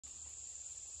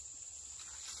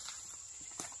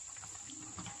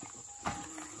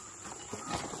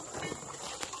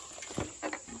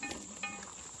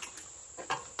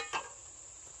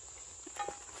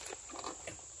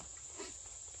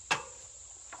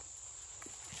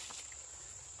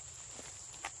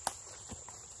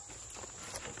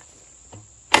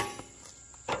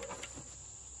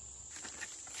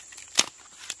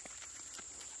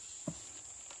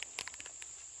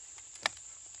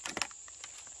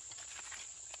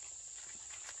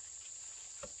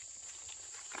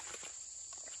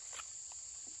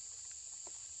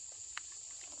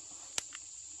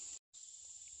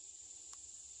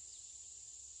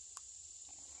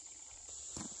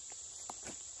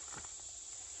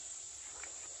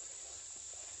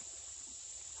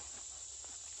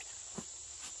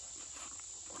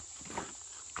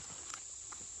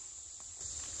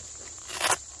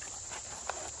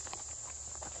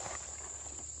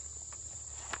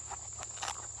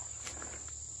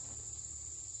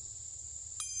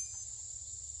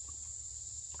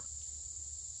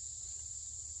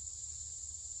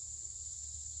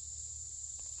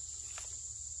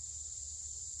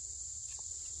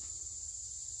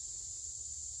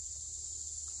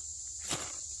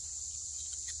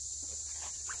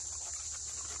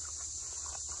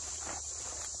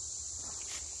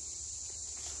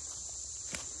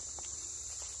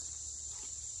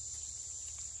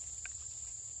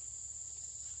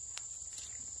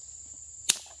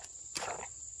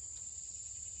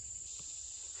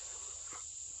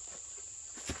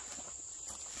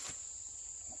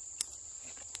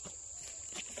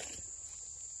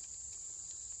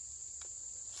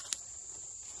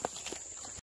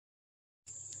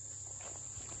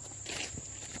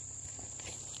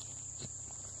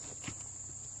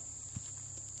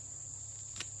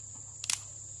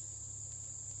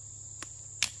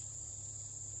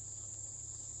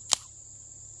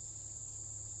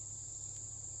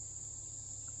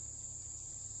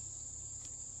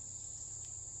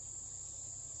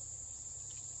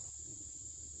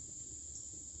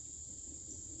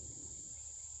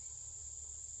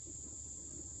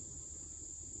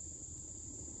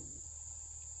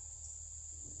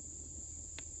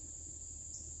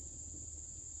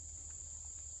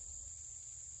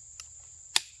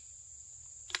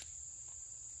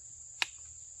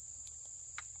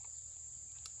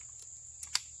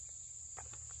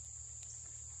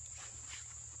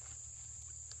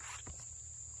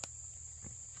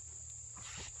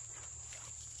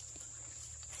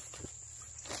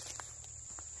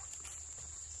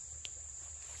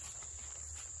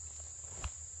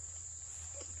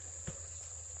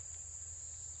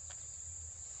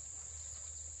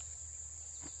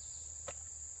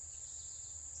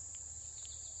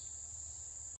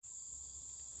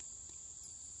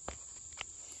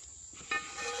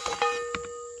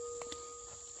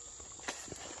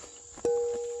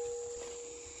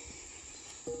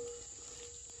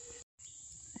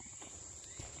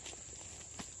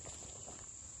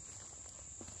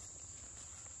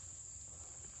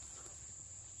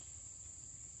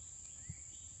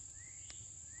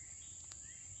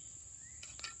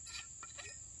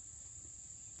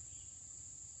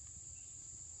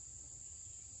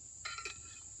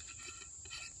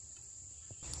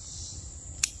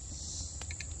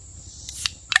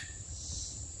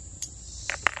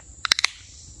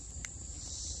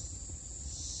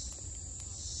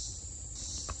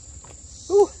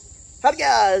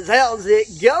guys, how's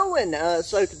it going?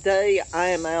 So today I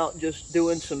am out just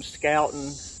doing some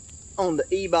scouting on the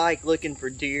e-bike, looking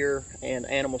for deer and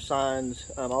animal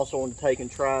signs. I also wanted to take and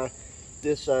try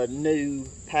this new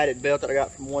padded belt that I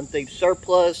got from One Thief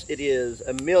Surplus. It is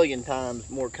a million times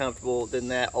more comfortable than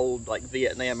that old like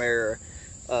Vietnam era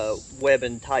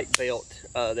webbing type belt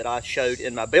that I showed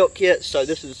in my belt kit. So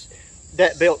this is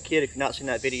that belt kit. If you've not seen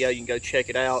that video, you can go check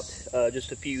it out.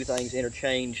 Just a few things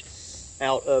interchanged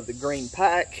out of the green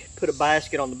pack. Put a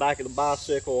basket on the back of the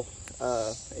bicycle,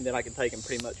 and then I can take and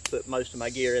pretty much put most of my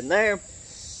gear in there.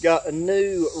 Got a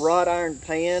new wrought iron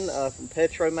pan from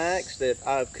Petromax that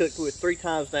I've cooked with 3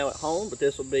 times now at home, but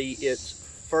this will be its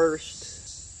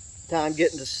first time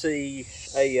getting to see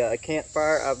a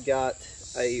campfire. I've got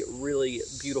a really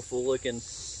beautiful looking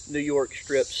New York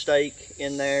strip steak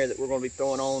in there that we're going to be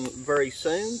throwing on very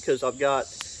soon, because I've got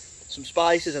some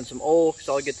spices and some oil,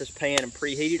 so I'll get this pan and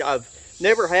preheated. I've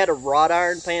never had a wrought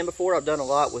iron pan before. I've done a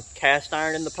lot with cast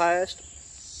iron in the past.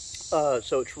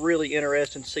 So it's really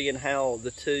interesting seeing how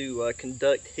the two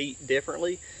conduct heat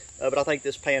differently. But I think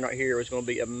this pan right here is going to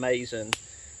be amazing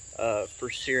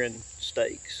for searing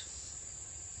steaks.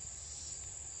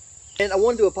 And I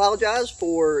wanted to apologize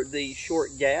for the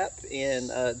short gap in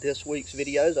this week's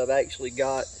videos. I've actually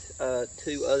got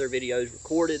 2 other videos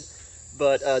recorded.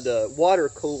 But the water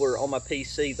cooler on my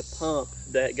PC, the pump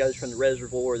that goes from the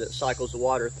reservoir that cycles the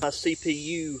water, my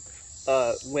CPU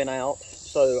went out,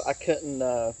 so I couldn't,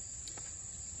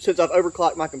 since I've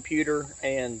overclocked my computer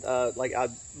and like I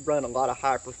run a lot of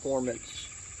high performance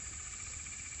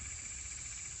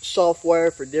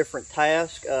software for different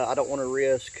tasks, I don't want to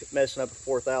risk messing up a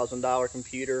 $4,000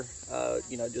 computer,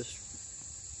 you know,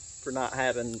 just for not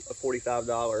having a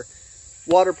 $45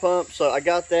 water pump. So I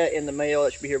got that in the mail.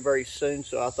 It should be here very soon,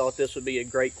 so I thought this would be a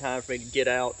great time for me to get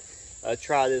out,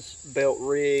 try this belt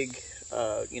rig,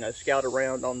 you know, scout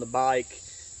around on the bike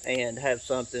and have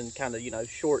something kind of, you know,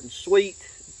 short and sweet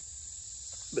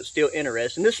but still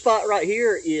interesting. This spot right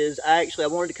here is actually, I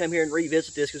wanted to come here and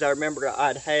revisit this because I remember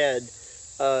I'd had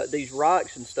these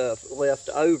rocks and stuff left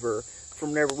over from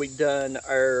whenever we'd done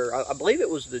our, I believe it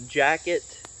was the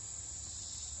jacket,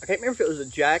 I can't remember if it was a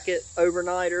jacket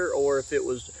overnighter or if it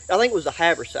was, I think it was a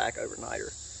haversack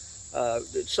overnighter.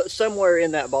 Somewhere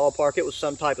in that ballpark. It was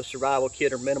some type of survival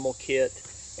kit or minimal kit.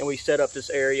 And we set up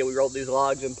this area. We rolled these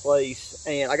logs in place.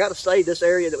 And I got to say, this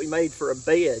area that we made for a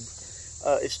bed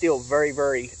is still very,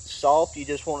 very soft. You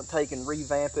just want to take and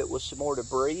revamp it with some more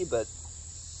debris. But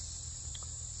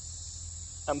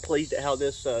I'm pleased at how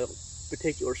this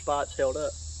particular spot's held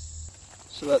up.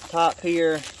 So up top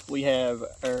here, we have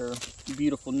our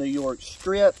beautiful New York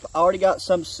strip. I already got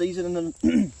some seasoning.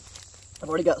 I've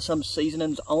already got some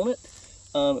seasonings on it,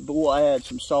 but we'll add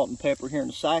some salt and pepper here in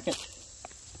a second.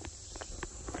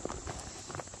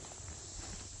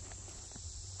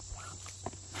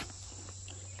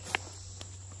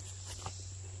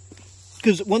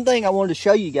 Because one thing I wanted to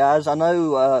show you guys, I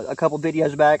know a couple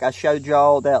videos back I showed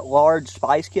y'all that large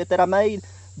spice kit that I made,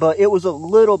 but it was a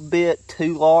little bit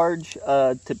too large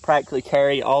to practically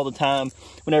carry all the time.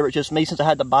 Whenever it's just me, since I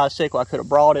had the bicycle, I could have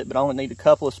brought it, but I only need a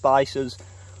couple of spices.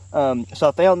 So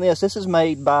I found this. This is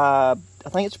made by, I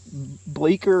think it's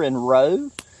Bleecker and Rowe,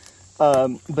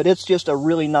 but it's just a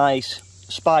really nice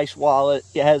spice wallet.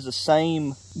 It has the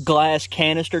same glass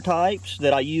canister types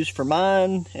that I use for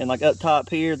mine, and like up top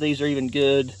here, these are even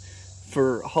good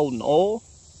for holding oil.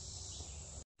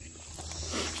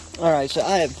 Alright, so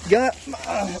I have got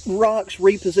my rocks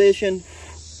repositioned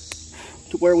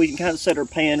to where we can kind of set our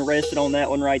pan rested on that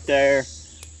one right there.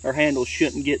 Our handles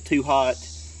shouldn't get too hot,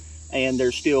 and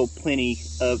there's still plenty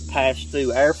of pass-through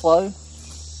airflow.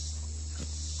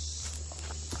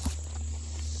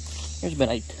 There's been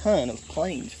a ton of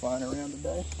planes flying around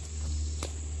today.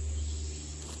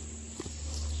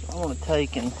 So I want to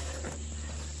take and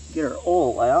get our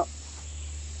oil out.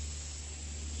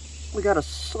 We got a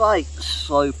slight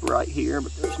slope right here,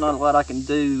 but there's not a lot I can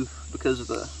do because of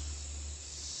the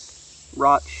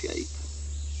rock shape.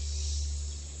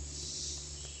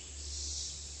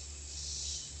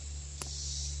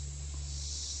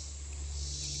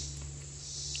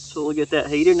 So we'll get that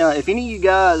heated. Now, if any of you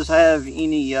guys have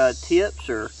any tips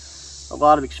or a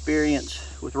lot of experience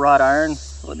with wrought iron,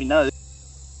 let me know.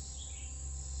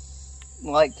 I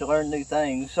like to learn new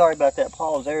things. Sorry about that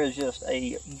pause. There is just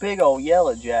a big old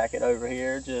yellow jacket over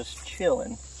here just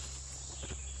chilling.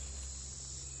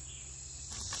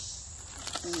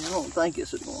 I don't think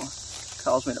it's going to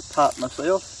cause me to pop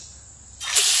myself.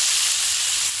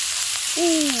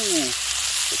 Ooh,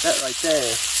 put that right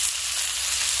there.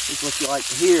 Is what you like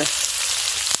to hear.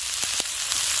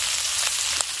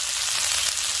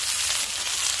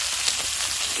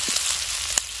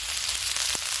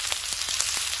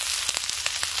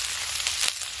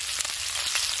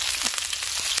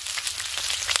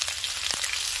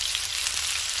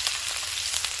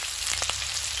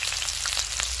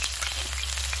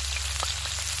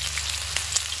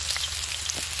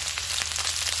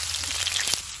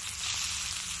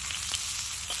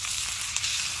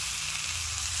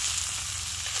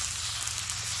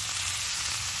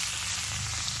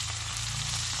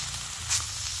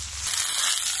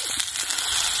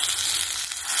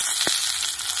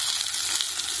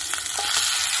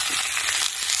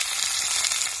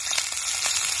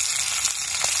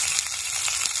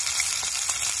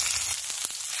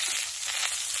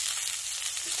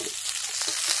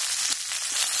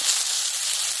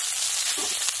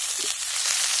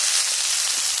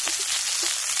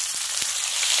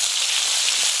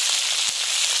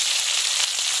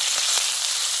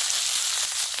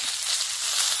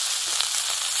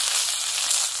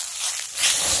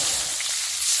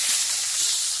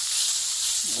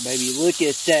 Baby, look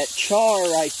at that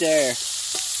char right there.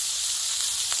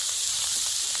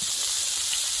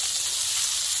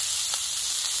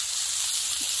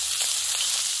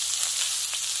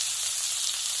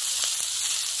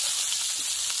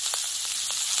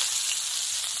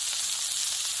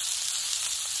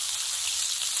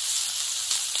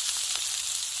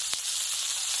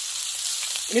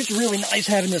 And it's really nice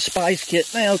having this spice kit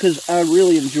now because I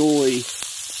really enjoy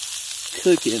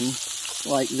cooking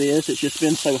like this. It's just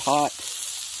been so hot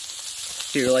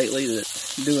here lately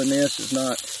that doing this is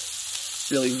not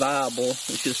really viable.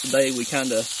 It's just today we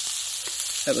kind of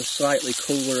have a slightly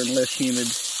cooler and less humid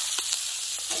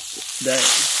day.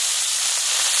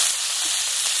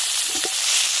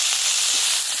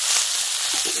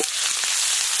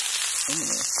 I'm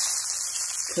gonna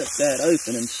cut that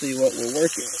open and see what we're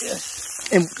working with.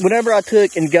 And whenever I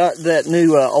took and got that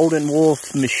new Olden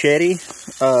Wolf machete,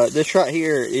 this right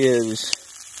here is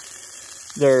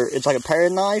it's like a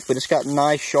paring knife, but it's got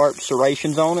nice sharp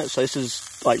serrations on it. So this is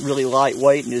like really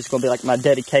lightweight, and it's going to be like my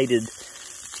dedicated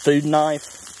food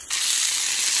knife.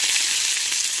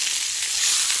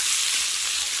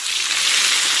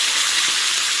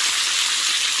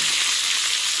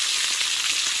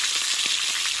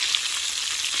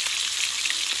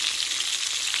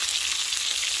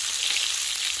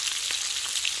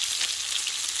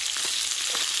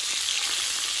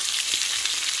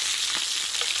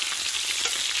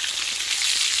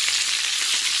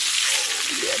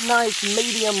 Nice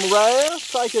medium rare.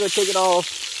 So I could have took it off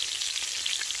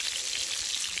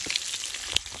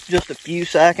just a few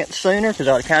seconds sooner because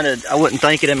I wasn't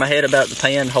thinking in my head about the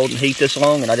pan holding heat this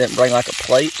long, and I didn't bring like a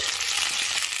plate.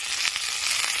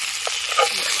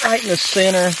 Right in the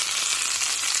center,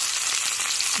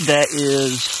 that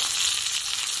is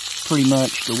pretty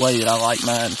much the way that I like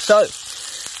mine. So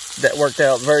that worked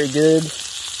out very good.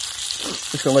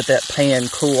 Just gonna let that pan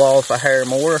cool off a hair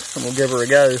more, and we'll give her a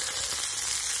go.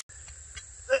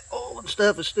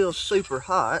 Stuff is still super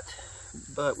hot,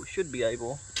 but we should be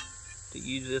able to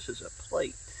use this as a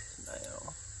plate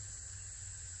now.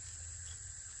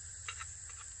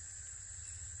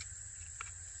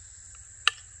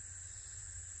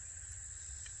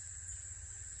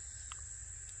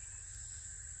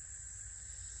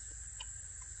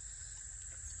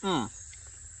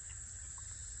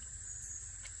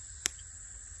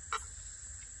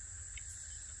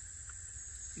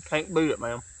 You can't beat it,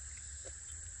 man.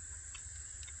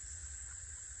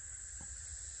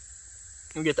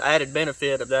 You get the added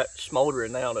benefit of that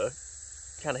smoldering now to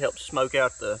kind of help smoke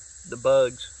out the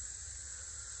bugs.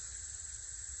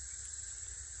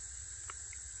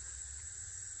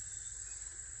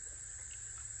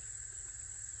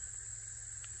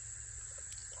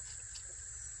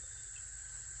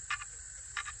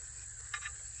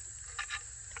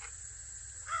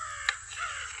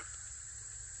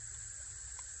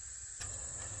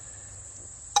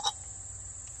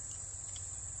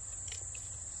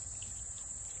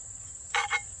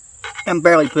 I'm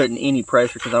barely putting any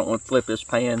pressure because I don't want to flip this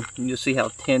pan. You can just see how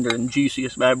tender and juicy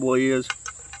this bad boy is.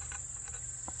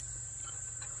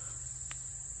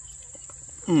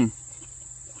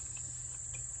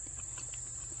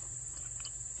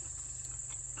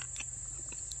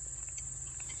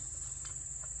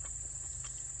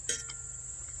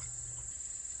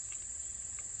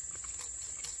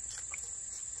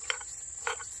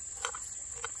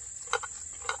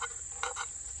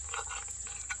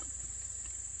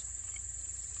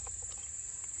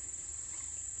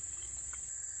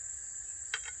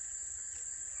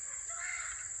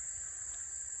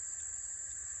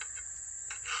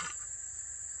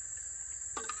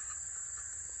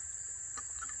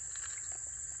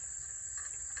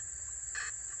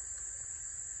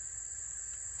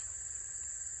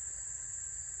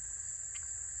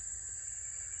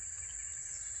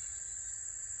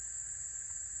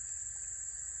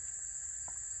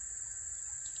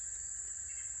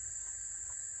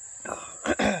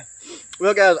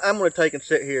 Well, guys, I'm going to take and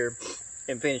sit here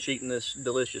and finish eating this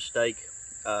delicious steak.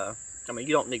 I mean,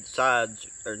 you don't need sides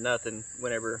or nothing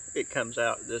whenever it comes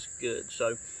out this good.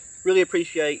 So, really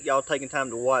appreciate y'all taking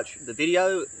time to watch the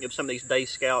video. If some of these Day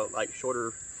Scout, like shorter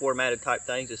formatted type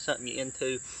things is something you're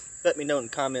into, let me know in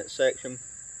the comment section.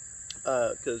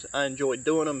 Because I enjoy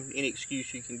doing them. Any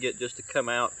excuse you can get just to come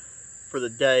out for the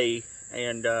day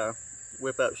and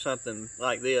whip up something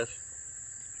like this,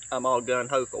 I'm all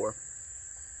gun-ho for.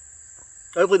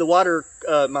 Hopefully the water,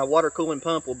 my water cooling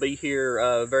pump will be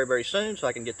here very, very soon, so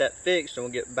I can get that fixed and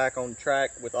we'll get back on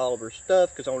track with all of her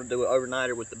stuff, because I want to do an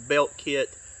overnighter with the belt kit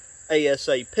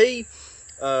ASAP,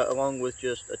 along with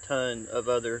just a ton of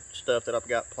other stuff that I've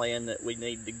got planned that we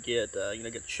need to get, you know,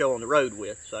 get the show on the road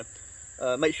with. So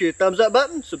Make sure you thumbs up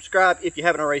button, subscribe if you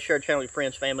haven't already, share the channel with your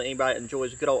friends, family, anybody that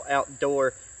enjoys good old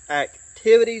outdoor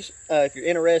activities. If you're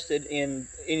interested in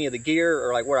any of the gear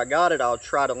or like where I got it, I'll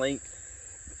try to link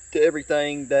to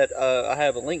everything that I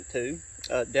have a link to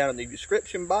down in the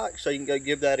description box, so you can go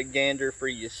give that a gander for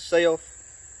yourself.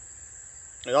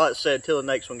 And all that said, till the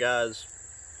next one, guys,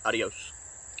 adios.